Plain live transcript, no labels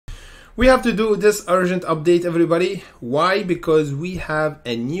We have to do this urgent update, everybody. Why? Because we have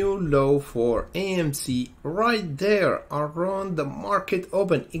a new low for AMC right there around the market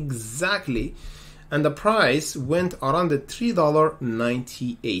open exactly, and the price went around the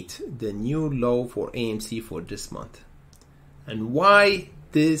 $3.98, the new low for AMC for this month. And why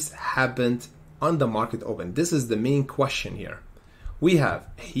this happened on the market open? This is the main question here. We have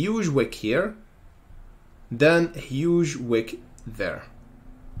a huge wick here, then a huge wick there.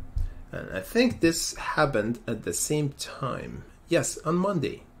 And I think this happened at the same time. Yes, on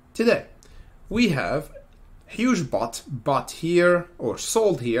Monday. Today, we have a huge bought here or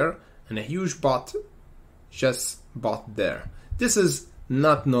sold here, and a huge bought just bought there. This is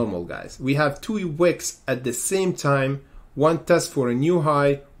not normal, guys. We have two wicks at the same time, one test for a new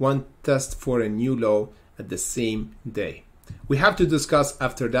high, one test for a new low at the same day. We have to discuss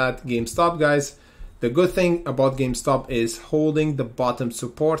after that GameStop, guys. The good thing about GameStop is holding the bottom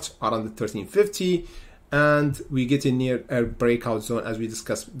support around the 1350, and we get in near a breakout zone as we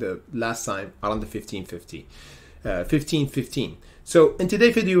discussed the last time around the 1515. So in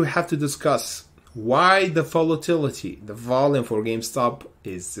today's video, we have to discuss why the volatility, the volume for GameStop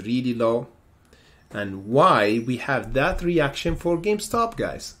is really low, and why we have that reaction for GameStop,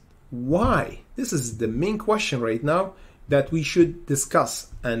 guys. Why? This is the main question right now that we should discuss,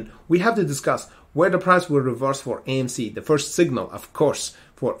 and we have to discuss where the price will reverse for AMC. The first signal, of course,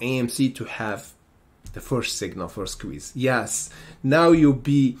 for AMC to have the first signal for squeeze. Yes, now you'll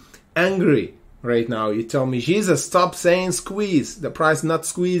be angry right now. You tell me, Jesus, stop saying squeeze. The price not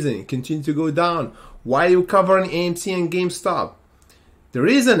squeezing, continue to go down. Why are you covering AMC and GameStop? The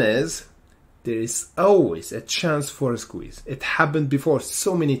reason is there is always a chance for a squeeze. It happened before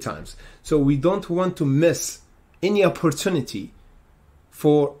so many times. So we don't want to miss any opportunity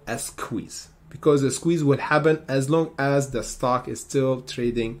for a squeeze, because the squeeze will happen as long as the stock is still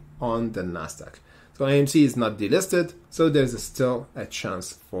trading on the Nasdaq. So AMC is not delisted, so there's still a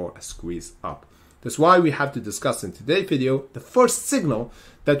chance for a squeeze up. That's why we have to discuss in today's video the first signal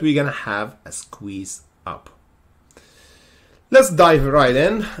that we're gonna have a squeeze up. Let's dive right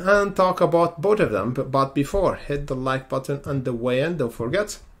in and talk about both of them. But before, hit the like button on the way in, don't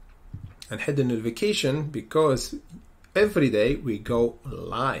forget, and hit the notification, because every day we go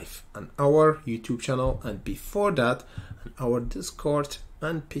live on our YouTube channel, and before that on our Discord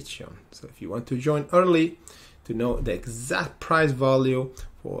and Patreon. So if you want to join early to know the exact price value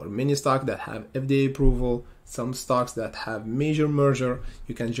for many stocks that have FDA approval, some stocks that have major merger,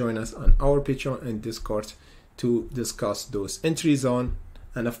 you can join us on our Patreon and Discord to discuss those entry zone.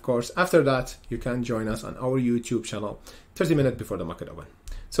 And of course, after that, you can join us on our YouTube channel 30 minutes before the market open.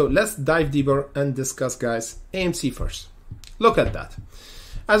 So let's dive deeper and discuss, guys, AMC first. Look at that.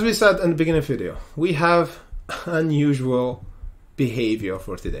 As we said in the beginning of the video, we have unusual behavior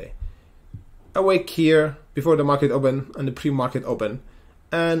for today. A wick here before the market open and the pre-market open,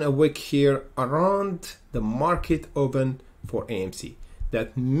 and a wick here around the market open for AMC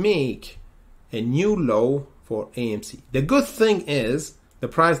that make a new low for AMC. The good thing is the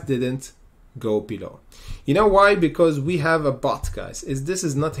price didn't go below. You know why? Because we have a bot, guys. This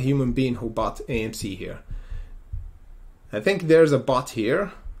is not a human being who bought AMC here. I think there's a bot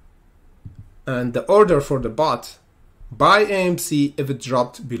here, and the order for the bot buy AMC if it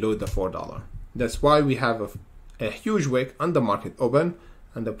dropped below the $4. That's why we have a huge wick on the market open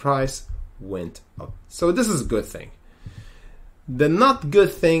and the price went up. So this is a good thing. The not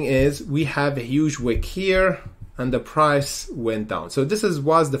good thing is we have a huge wick here and the price went down. So this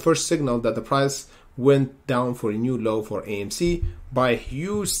was the first signal that the price went down for a new low for AMC by a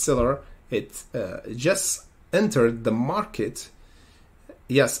huge seller. It just entered the market,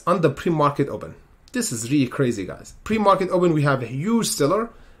 yes, on the pre-market open. This is really crazy, guys. Pre-market open, we have a huge seller,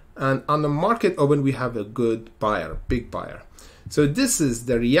 and on the market open, we have a good buyer, big buyer. So this is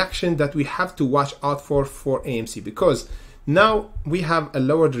the reaction that we have to watch out for AMC, because now we have a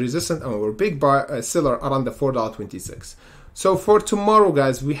lowered resistance and our big buyer seller around the $4.26. So for tomorrow,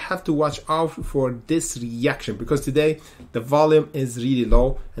 guys, we have to watch out for this reaction, because today the volume is really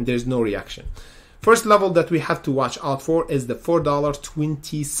low and there's no reaction. First level that we have to watch out for is the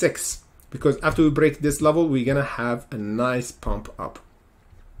 $4.26, because after we break this level, we're gonna have a nice pump up.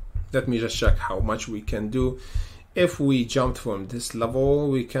 Let me just check how much we can do. If we jumped from this level,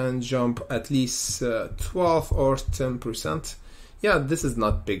 we can jump at least 12 or 10%. Yeah, this is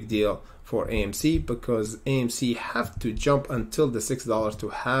not big deal for AMC, because AMC have to jump until the $6 to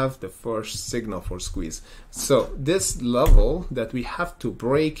have the first signal for squeeze. So this level that we have to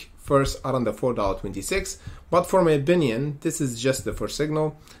break first around the $4.26, but for my opinion, this is just the first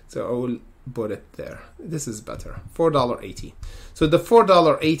signal. So I will put it there. This is better. $4.80. So the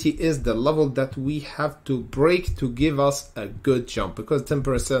 $4.80 is the level that we have to break to give us a good jump, because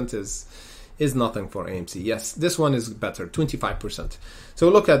 10% is nothing for AMC. Yes, this one is better, 25%. So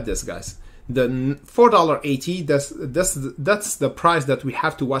look at this, guys. The $4.80, that's the price that we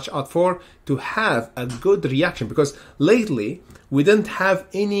have to watch out for to have a good reaction, because lately we didn't have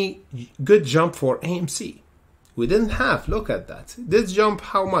any good jump for AMC. We didn't have, look at that. This jump,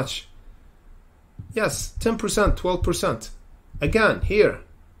 how much? Yes, 10%, 12%. Again, here,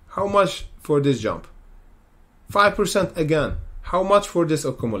 how much for this jump? 5% again. How much for this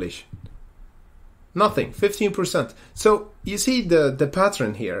accumulation? Nothing, 15%. So you see the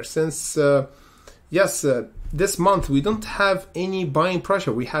pattern here. Since, this month we don't have any buying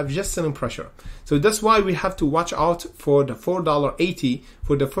pressure. We have just selling pressure. So that's why we have to watch out for the $4.80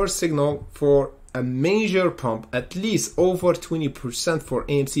 for the first signal for a major pump, at least over 20% for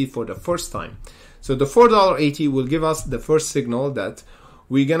AMC for the first time. So the $4.80 will give us the first signal that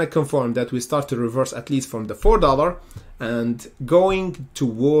we're gonna confirm that we start to reverse at least from the $4 and going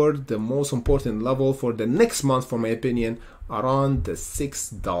toward the most important level for the next month, for my opinion, around the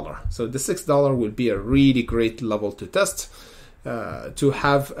 $6. So the $6 will be a really great level to test to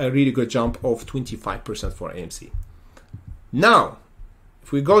have a really good jump of 25% for AMC. Now,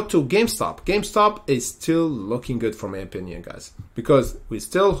 if we go to GameStop is still looking good for my opinion, guys, because we're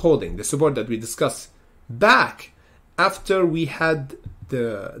still holding the support that we discussed back after we had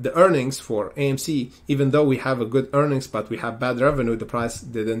the earnings for AMC. Even though we have a good earnings, but we have bad revenue, the price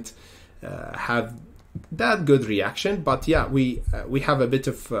didn't have that good reaction. But yeah, we have a bit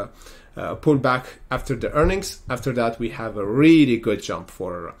of pullback after the earnings. After that, we have a really good jump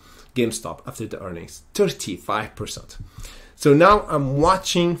for GameStop after the earnings, 35%. So now I'm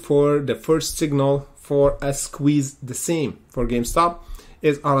watching for the first signal for a squeeze. The same for GameStop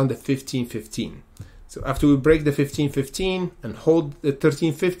is around the 15.15. So after we break the 15.15 and hold the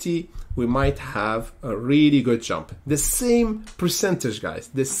 13.50, we might have a really good jump. The same percentage, guys,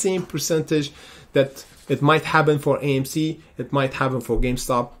 the same percentage that it might happen for AMC, it might happen for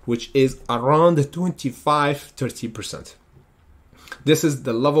GameStop, which is around the 25-30%. This is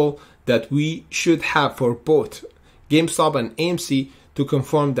the level that we should have for both GameStop and AMC to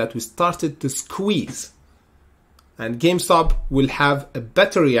confirm that we started to squeeze. And GameStop will have a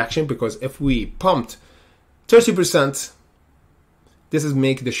better reaction, because if we pumped 30%, this is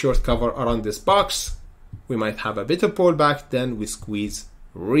make the short cover around this box. We might have a bit of pullback, then we squeeze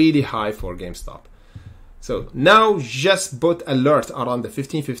really high for GameStop. So now just put alert around the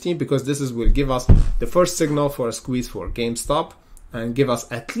 15.15, because this will give us the first signal for a squeeze for GameStop and give us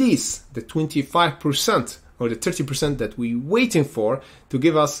at least the 25% or the 30% that we're waiting for to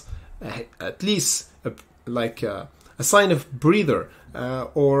give us at least a sign of breather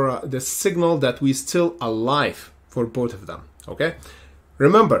or the signal that we're still alive for both of them. Okay,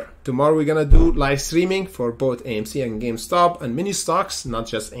 remember, tomorrow we're gonna do live streaming for both AMC and GameStop and mini stocks, not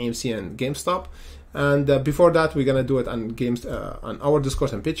just AMC and GameStop. And before that, we're gonna do it on on our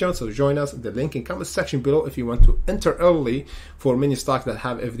Discord and Patreon. So join us. The link in comment section below if you want to enter early for mini stocks that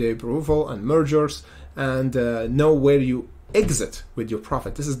have FDA approval and mergers, and know where you exit with your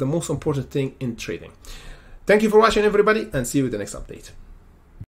profit. This is the most important thing in trading. Thank you for watching, everybody, and see you with the next update.